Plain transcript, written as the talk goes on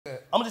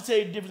I'm gonna just tell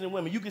you the difference in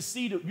women. You can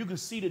see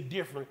the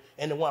difference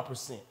in the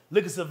 1%.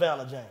 Look at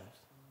Savannah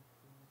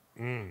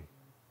James.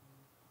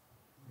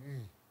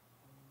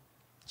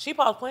 She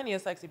posts plenty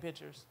of sexy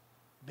pictures.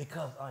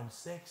 Because I'm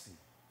sexy.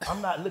 I'm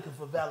not looking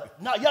for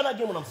No, y'all not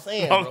getting what I'm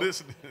saying, No, bro.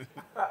 listen.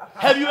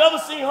 Have you ever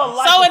seen her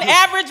like So an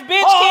average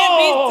bitch can't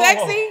be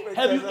sexy?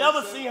 Have you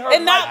ever seen her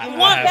And not like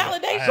want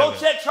anything? validation? Go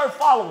check her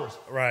followers.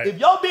 Right. If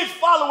your bitch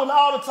following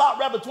all the top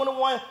rappers,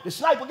 21, the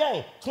Sniper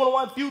Gang,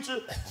 21 Future,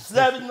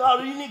 Savage, and all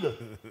these niggas,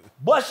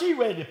 boy, she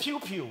ready to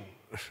pew-pew.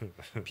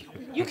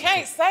 You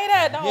can't say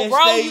that, though, Yes,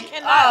 bro. they- You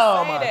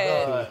cannot say my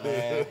that. God,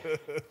 man.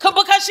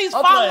 Because she's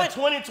I'm following.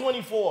 playing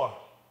 2024.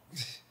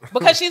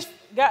 Because she's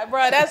got,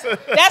 bro. That's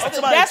talking a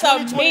about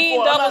mean 2024.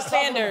 I'm double not talking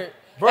standard.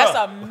 about- That's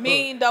Bruh. a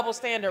mean double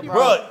standard, bro.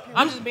 Bruh.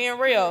 I'm just being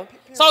real.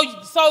 So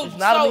It's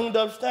not a mean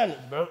double standard,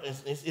 bro.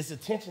 It's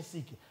attention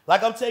seeking.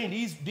 Like I'm telling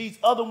you, these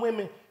other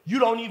women, you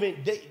don't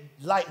even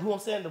like who I'm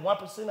saying, the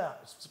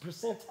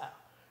 1%.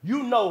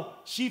 You know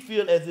she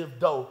feel as if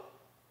though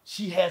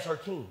she has her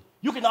king.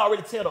 You can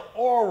already tell the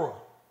aura.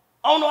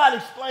 I don't know how to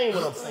explain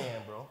what I'm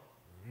saying, bro.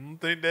 You don't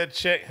think that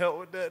check helped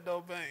with that,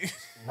 though, Bang?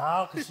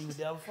 Nah, because she was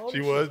there before She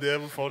the was check. there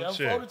before the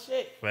Before the check.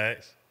 check.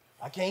 Facts.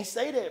 I can't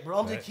say that, bro.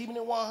 I'm Right. just keeping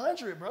it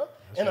 100, bro.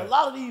 And right. a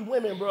lot of these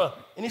women, bro,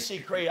 and this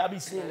shit crazy. I be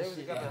seeing this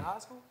shit. in high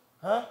school?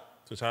 Huh?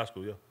 Since high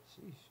school, yeah.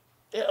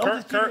 Yeah, I'm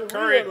just keeping it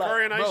Curry real,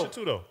 like, and bro, Aisha,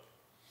 too, though.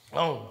 I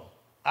don't know.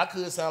 I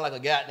could sound like a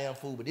goddamn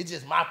fool, but it's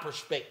just my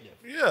perspective.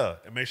 Yeah.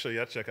 And make sure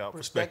y'all check out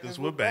Perspectives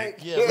with Bank.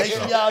 Yeah, make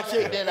sure y'all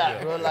check that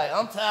out, bro. Like,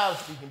 I'm tired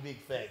of speaking big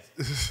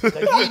facts. Cause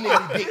these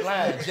niggas be big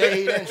lines,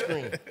 Jade and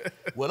Scream.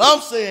 What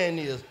I'm saying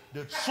is,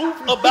 the truth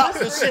about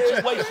the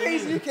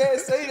situation You is, can't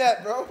say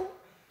that, bro.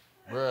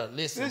 bro,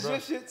 listen, This bro.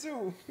 your shit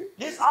too.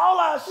 This all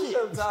our shit.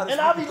 I'm tired of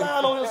And I be speaking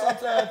lying on here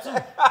sometimes too.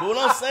 But what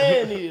I'm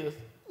saying is,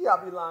 You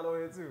gotta be lying on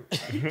here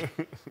too.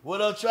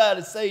 what I'm trying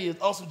to say is,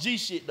 on some G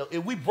shit though,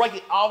 if we break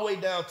it all the way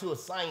down to a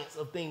science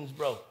of things,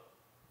 bro,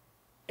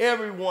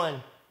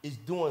 everyone is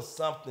doing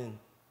something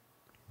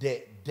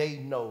that they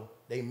know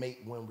they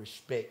make one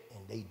respect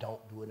and they don't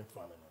do it in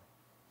front of them.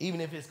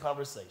 Even if it's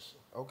conversation.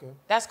 Okay.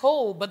 That's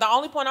cool. But the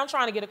only point I'm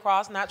trying to get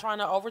across, not trying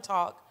to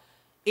overtalk,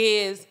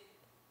 is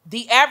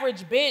the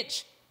average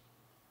bitch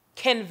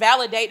can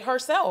validate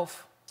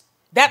herself.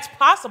 That's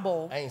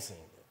possible. I ain't saying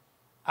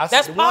that. I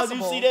That's the ones possible.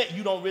 you see that,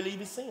 you don't really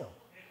even see them.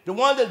 The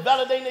ones that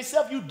validating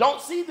themselves, you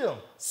don't see them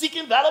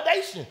seeking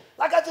validation.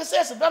 Like I just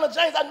said, Savannah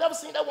James, I've never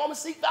seen that woman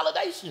seek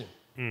validation.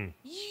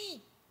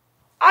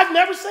 I've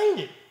never seen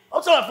it.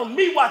 I'm talking from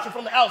me watching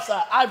from the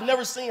outside. I've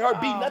never seen her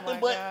be nothing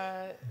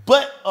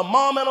but a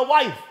mom and a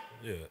wife.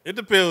 Yeah, it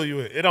depends who you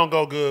with. It don't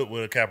go good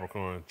with a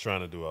Capricorn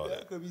trying to do all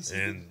that. could be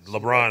And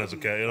LeBron is a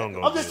Cap. It don't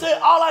go I'm good. just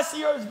saying, all I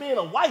see her as being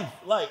a wife.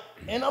 Like,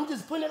 and I'm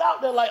just putting it out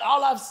there, like,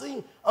 all I've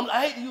seen.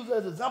 I hate to use it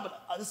as an example.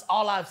 This is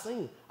all I've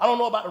seen. I don't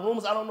know about the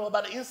rumors. I don't know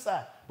about the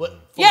inside. But from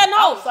Yeah, the no.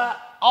 outside,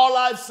 all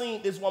I've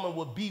seen this woman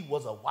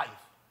was a wife.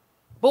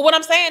 But what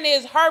I'm saying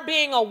is her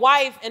being a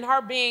wife and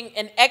her being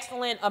an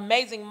excellent,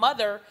 amazing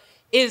mother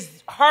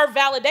is her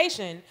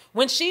validation.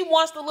 When she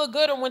wants to look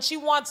good or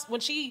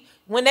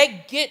when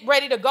they get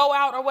ready to go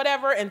out or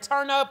whatever and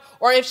turn up,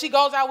 or if she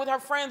goes out with her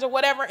friends or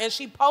whatever and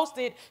she posts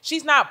it,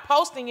 she's not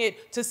posting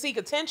it to seek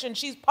attention.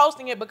 She's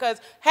posting it because,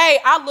 hey,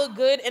 I look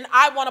good and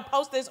I want to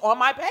post this on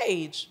my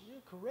page. You're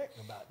correct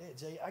about that,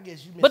 Jay. I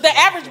guess you. But the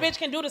average bitch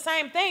can do the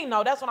same thing,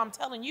 though. That's what I'm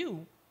telling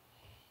you.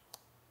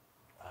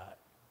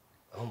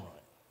 Oh my.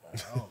 I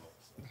don't know.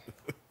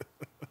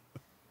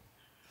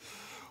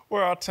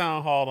 Where our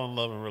town hall on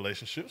love and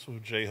relationships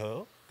with J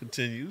Hub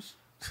continues.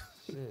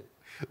 Shit.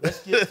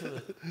 Let's get to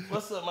it.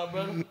 What's up, my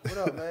brother? What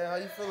up, man? How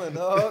you feeling,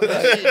 dog?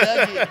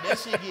 That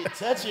shit get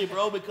touchy,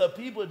 bro, because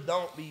people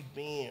don't be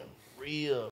being real.